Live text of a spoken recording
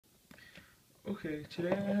Okay,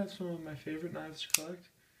 today I have some of my favorite knives to collect.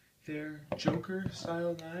 They're Joker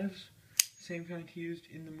style knives, same kind he used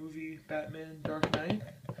in the movie Batman Dark Knight.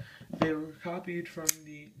 They were copied from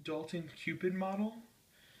the Dalton Cupid model,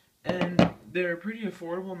 and they're a pretty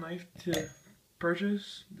affordable knife to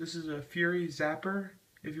purchase. This is a Fury Zapper,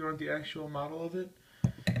 if you want the actual model of it.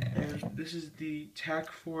 And this is the Tac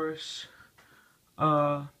Force,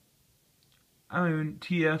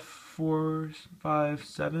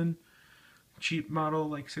 TF457. Cheap model,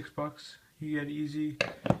 like $6. You get it easy.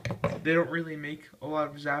 They don't really make a lot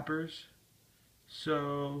of zappers,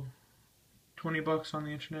 so $20 on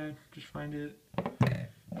the internet, just find it.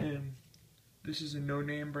 And this is a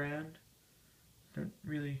no-name brand. Don't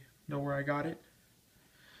really know where I got it.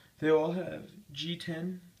 They all have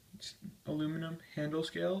G10 aluminum handle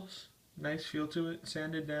scales. Nice feel to it,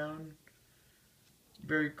 sanded down,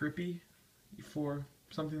 very grippy for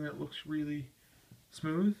something that looks really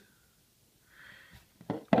smooth.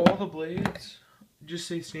 All the blades just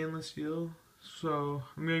say stainless steel, so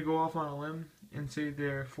I'm going to go off on a limb and say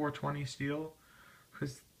they're 420 steel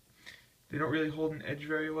because they don't really hold an edge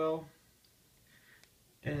very well,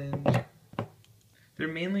 and they're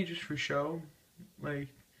mainly just for show. Like,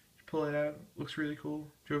 you pull it out, looks really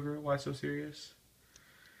cool. Joker, why so serious?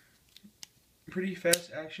 Pretty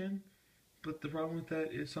fast action, but the problem with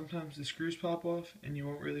that is sometimes the screws pop off and you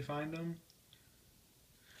won't really find them.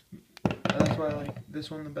 That's why I like this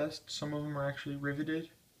one the best. Some of them are actually riveted,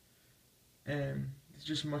 and it's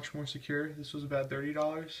just much more secure. This was about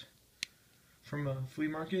 $30 from a flea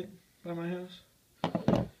market by my house.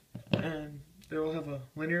 And they all have a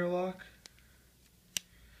linear lock.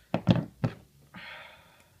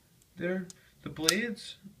 The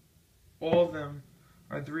blades, all of them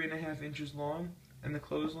are 3.5 inches long, and the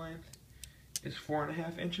close length is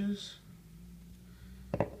 4.5 inches.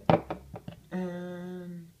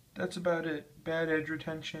 And that's about it. Bad edge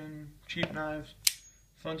retention, cheap knives,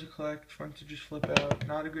 fun to collect, fun to just flip out,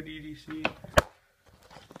 not a good EDC.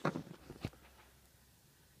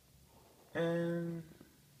 And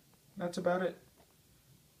that's about it.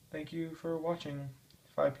 Thank you for watching.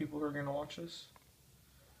 5 people who are going to watch this.